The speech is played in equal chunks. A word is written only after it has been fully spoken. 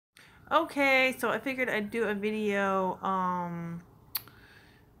Okay, so I figured I'd do a video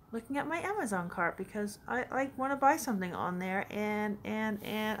looking at my Amazon cart because I like want to buy something on there and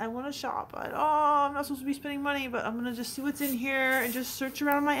I want to shop. I'm not supposed to be spending money, but I'm gonna just see what's in here and just search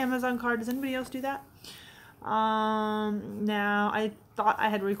around my Amazon cart. Does anybody else do that? Now I thought I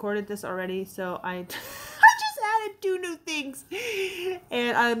had recorded this already, so I just added 2 new things,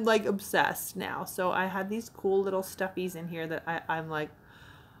 and I'm like obsessed now. So I had these cool little stuffies in here that I'm like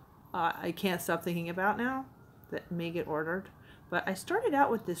I can't stop thinking about now that may get ordered. But I started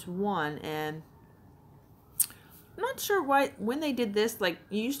out with this one, and I'm not sure why when they did this. Like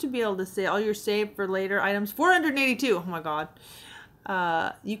you used to be able to say all your save for later items, 482. Oh my god.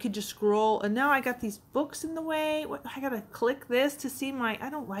 You could just scroll, and now I got these books in the way. What, I gotta click this to see my. I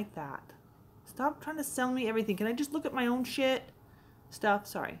don't like that. Stop trying to sell me everything. Can I just look at my own shit stuff?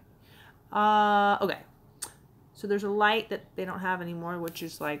 Sorry. Okay. So there's a light that they don't have anymore, which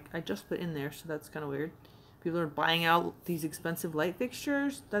is like I just put in there, so that's kind of weird. People are buying out these expensive light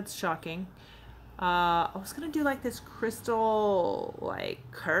fixtures. That's shocking. I was gonna do like this crystal like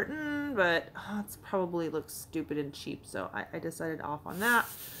curtain, but it probably looks stupid and cheap, so I decided off on that.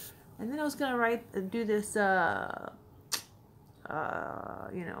 And then I was gonna do this you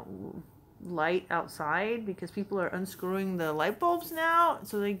know, light outside because people are unscrewing the light bulbs now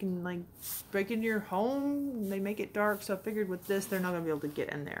so they can like break into your home. They make it dark, so I figured with this they're not gonna be able to get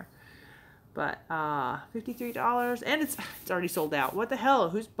in there. But $53, and it's already sold out. What the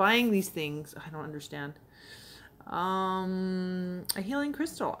hell? Who's buying these things? I don't understand. A healing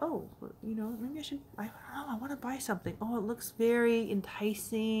crystal. Oh, you know, maybe I should. I don't know. I want to buy something. Oh, it looks very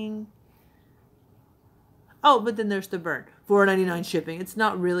enticing. Oh, but then there's the burn. $4.99 shipping. It's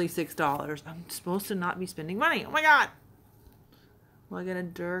not really $6. I'm supposed to not be spending money. Oh my god. Well, I got a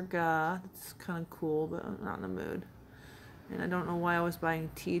Durga. That's kind of cool, but I'm not in the mood. And I don't know why I was buying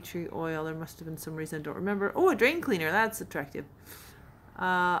tea tree oil. There must have been some reason I don't remember. Oh, a drain cleaner. That's attractive.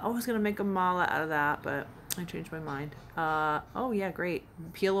 I was going to make a mala out of that, but I changed my mind. Oh, yeah, great.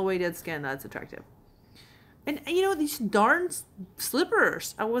 Peel away dead skin. That's attractive. And, you know, these darn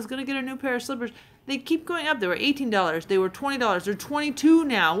slippers. I was going to get a new pair of slippers. They keep going up. They were $18. They were $20. They're $22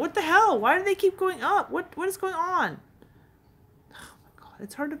 now. What the hell? Why do they keep going up? What is going on? Oh, my God.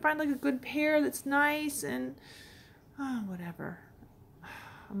 It's hard to find, like, a good pair that's nice and... Oh, whatever.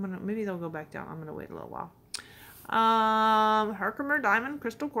 Maybe they'll go back down. I'm gonna wait a little while. Herkimer Diamond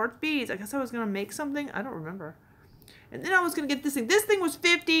Crystal Quartz Beads. I guess I was gonna make something. I don't remember. And then I was gonna get this thing. This thing was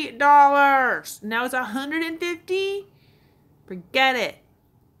 $50. Now it's $150. Forget it.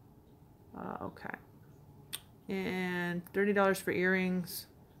 Okay. And $30 for earrings.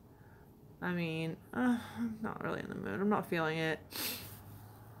 I mean, I'm not really in the mood. I'm not feeling it.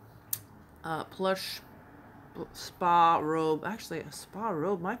 Plush spa robe. Actually, a spa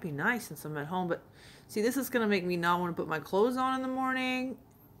robe might be nice since I'm at home, but see, this is gonna make me not want to put my clothes on in the morning,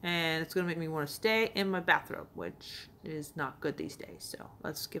 and it's gonna make me want to stay in my bathrobe, which is not good these days, so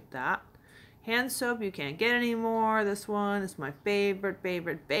let's skip that. Hand soap you can't get anymore. This one is my favorite.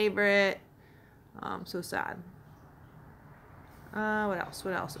 So sad. What else?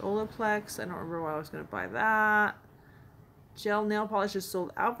 Olaplex. I don't remember why I was gonna buy that. Gel nail polish is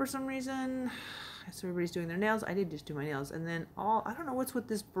sold out for some reason. So everybody's doing their nails. I did just do my nails. And then I don't know what's with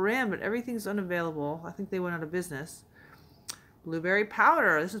this brand, but everything's unavailable. I think they went out of business. Blueberry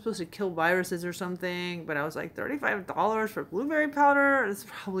powder. This is supposed to kill viruses or something, but I was like, $35 for blueberry powder? It's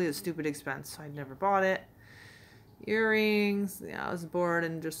probably a stupid expense, so I never bought it. Earrings. Yeah, I was bored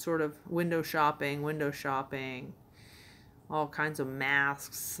and just sort of window shopping. All kinds of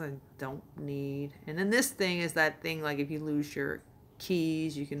masks I don't need. And then this thing is that thing, like if you lose your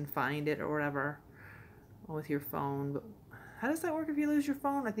keys, you can find it or whatever with your phone. But how does that work if you lose your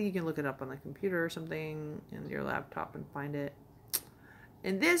phone? I think you can look it up on the computer or something in your laptop and find it.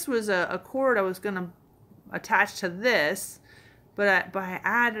 And this was a cord I was gonna attach to this, but I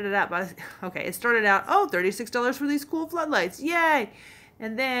added it up. Okay, it started out, oh, $36 for these cool floodlights, yay!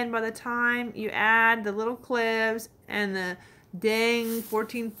 And then by the time you add the little clips and the dang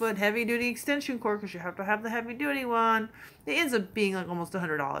 14-foot heavy-duty extension cord, because you have to have the heavy-duty one, it ends up being like almost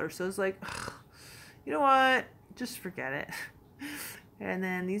 $100. So it's like, ugh, you know what? Just forget it. And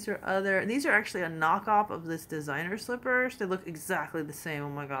then these are actually a knockoff of this designer slippers. They look exactly the same. Oh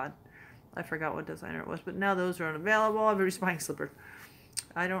my god. I forgot what designer it was, but now those are unavailable. I'm just buying slippers.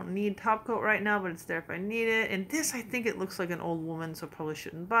 I don't need top coat right now, but it's there if I need it. And this, I think it looks like an old woman, so I probably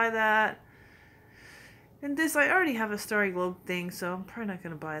shouldn't buy that. And this, I already have a Starry Globe thing, so I'm probably not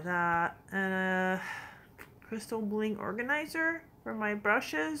going to buy that. And a crystal bling organizer for my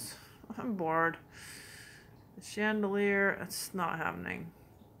brushes. I'm bored. The chandelier, it's not happening.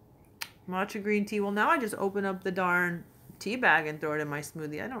 Matcha green tea. Well, now I just open up the darn tea bag and throw it in my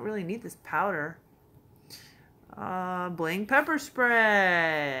smoothie. I don't really need this powder. Bling pepper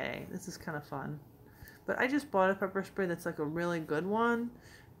spray. This is kind of fun. But I just bought a pepper spray that's like a really good one.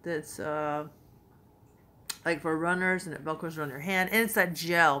 That's like for runners, and it velcros around your hand. And it's that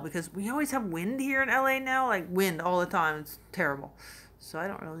gel, because we always have wind here in LA now. Like wind all the time. It's terrible. So I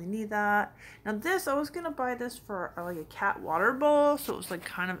don't really need that. Now this, I was going to buy this for like a cat water bowl. So it was like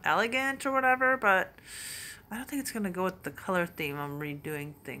kind of elegant or whatever. But I don't think it's going to go with the color theme. I'm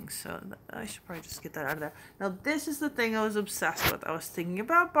redoing things. So I should probably just get that out of there. Now this is the thing I was obsessed with. I was thinking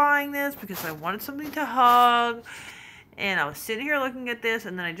about buying this because I wanted something to hug. And I was sitting here looking at this.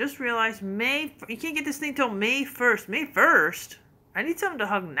 And then I just realized you can't get this thing till May 1st. May 1st? I need something to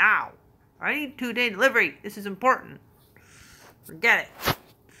hug now. I need 2-day delivery. This is important. Forget it.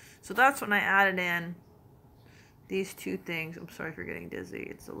 So that's when I added in these two things. I'm sorry for getting dizzy.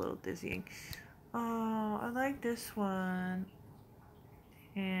 It's a little dizzying. Oh, I like this one.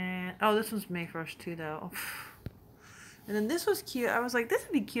 And oh, this one's May 1st too, though. And then this was cute. I was like, this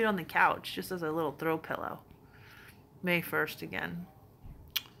would be cute on the couch, just as a little throw pillow. May 1st again.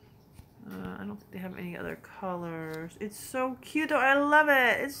 I don't think they have any other colors. It's so cute, though. I love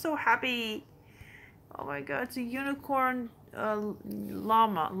it. It's so happy. Oh my god, it's a unicorn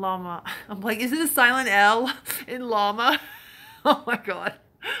llama. I'm like, is it a silent L in llama? Oh my god.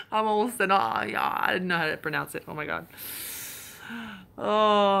 I'm almost said, oh yeah, I didn't know how to pronounce it. Oh my god.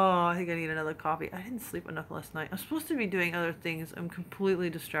 Oh, I think I need another coffee. I didn't sleep enough last night. I'm supposed to be doing other things. I'm completely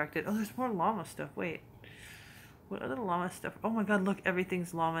distracted. Oh, there's more llama stuff. Wait. What other llama stuff? Oh my god, look,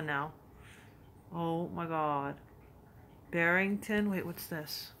 everything's llama now. Oh my god. Barrington. Wait, what's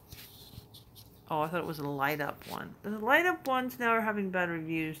this? Oh, I thought it was a light up one. The light up ones now are having bad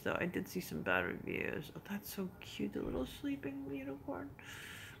reviews, though. I did see some bad reviews. Oh, that's so cute. The little sleeping unicorn.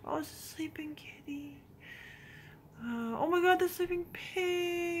 Oh, it's a sleeping kitty. Oh my god, the sleeping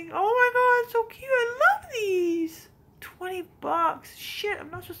pig. Oh my god, it's so cute. I love these. $20. Shit, I'm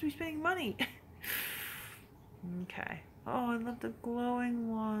not supposed to be spending money. Okay. Oh, I love the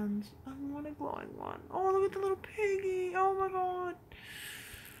glowing ones. I want a glowing one. Oh, look at the little piggy. Oh my god.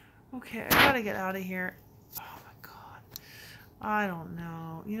 Okay, I gotta get out of here. Oh my god. I don't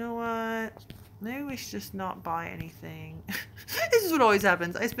know. You know what? Maybe we should just not buy anything. This is what always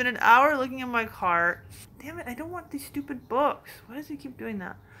happens. I spend an hour looking at my cart. Damn it, I don't want these stupid books. Why does it keep doing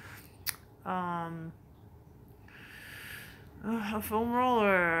that? A foam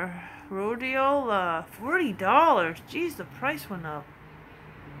roller. Rhodiola. $40. Jeez, the price went up.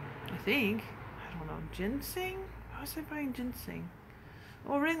 I think. I don't know. Ginseng? Why was I buying ginseng?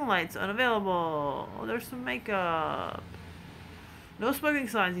 Oh, ring lights unavailable. Oh, there's some makeup. No smoking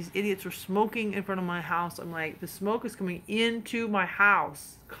signs. These idiots were smoking in front of my house. I'm like, the smoke is coming into my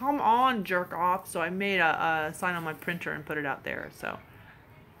house. Come on, jerk off. So I made a sign on my printer and put it out there. So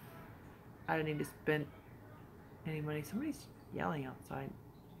I don't need to spend any money. Somebody's yelling outside.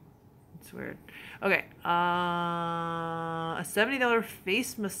 It's weird. Okay. A $70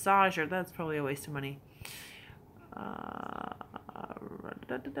 face massager. That's probably a waste of money.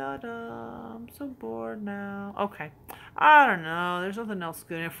 I'm so bored now. Okay. I don't know. There's nothing else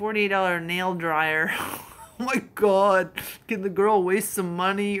good. A $48 nail dryer. Oh my god. Can the girl waste some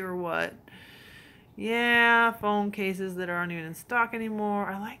money or what? Yeah, phone cases that aren't even in stock anymore.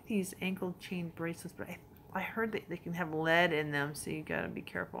 I like these ankle chain bracelets, but I heard that they can have lead in them, so you gotta be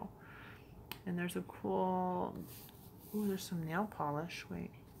careful. And there's a cool... Ooh, there's some nail polish. Wait.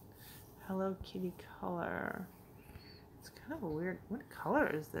 Hello Kitty color. It's kind of a weird... What color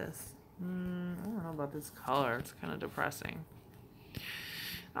is this? I don't know about this color. It's kind of depressing.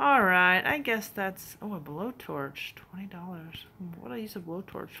 Alright, I guess that's... Oh, a blowtorch. $20. What do I use a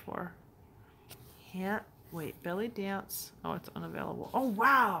blowtorch for? Yeah. Wait, belly dance. Oh, it's unavailable. Oh,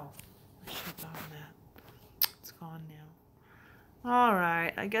 wow! I should have done that. It's gone now.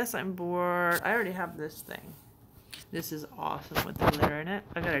 Alright, I guess I'm bored. I already have this thing. This is awesome with the glitter in it.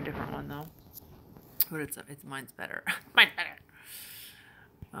 I got a different one, though. But mine's better. Mine's better.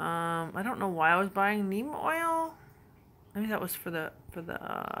 I don't know why I was buying neem oil. Maybe that was for the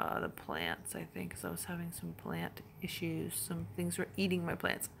plants, I think, because I was having some plant issues. Some things were eating my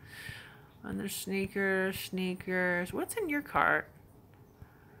plants. And there's sneakers. What's in your cart?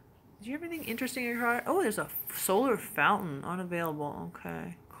 Did you have anything interesting in your cart? Oh, there's a solar fountain, unavailable.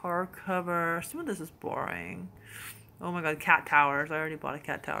 Okay. Car cover. Some of this is boring. Oh my god, cat towers. I already bought a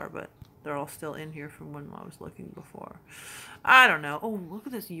cat tower, but they're all still in here from when I was looking before. I don't know. Oh, look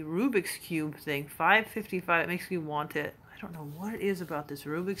at this Rubik's Cube thing. $5.55. It makes me want it. I don't know what it is about this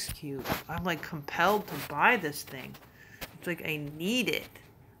Rubik's Cube. I'm like compelled to buy this thing. It's like I need it.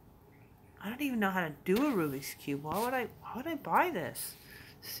 I don't even know how to do a Rubik's Cube. Why would I buy this?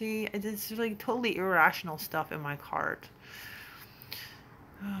 See, it's like totally irrational stuff in my cart.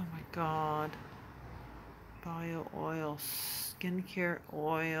 Oh my god. Bio oil, skincare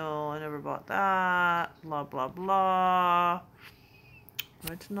oil. I never bought that. Blah blah blah.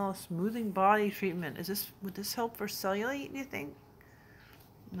 Retinol smoothing body treatment. Would this help for cellulite, do you think?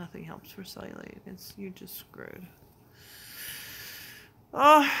 Nothing helps for cellulite. You're just screwed.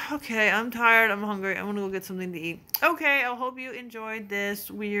 Oh, okay. I'm tired. I'm hungry. I'm gonna go get something to eat. Okay, I hope you enjoyed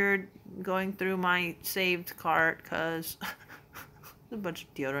this weird going through my saved cart, because a bunch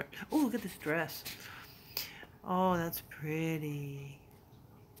of deodorant. Oh, look at this dress. Oh, that's pretty.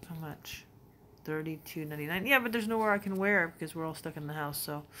 How much? $32.99. Yeah, but there's nowhere I can wear it because we're all stuck in the house.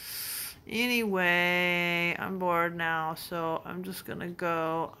 So anyway, I'm bored now, so I'm just gonna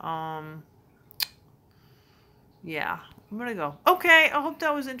go. Yeah, I'm gonna go. Okay, I hope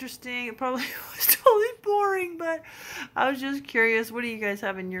that was interesting. It probably was totally boring, but I was just curious. What do you guys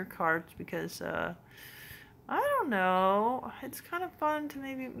have in your carts? Because I don't know. It's kind of fun to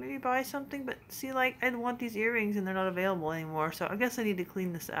maybe buy something, but see, like, I want these earrings and they're not available anymore, so I guess I need to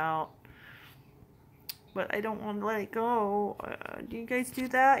clean this out. But I don't want to let it go. Do you guys do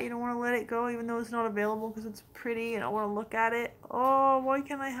that? You don't want to let it go even though it's not available because it's pretty and I want to look at it? Oh, why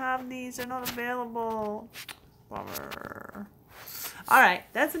can't I have these? They're not available. Bummer. Alright,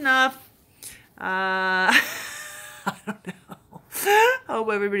 that's enough. I don't know. I hope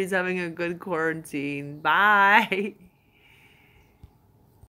everybody's having a good quarantine. Bye.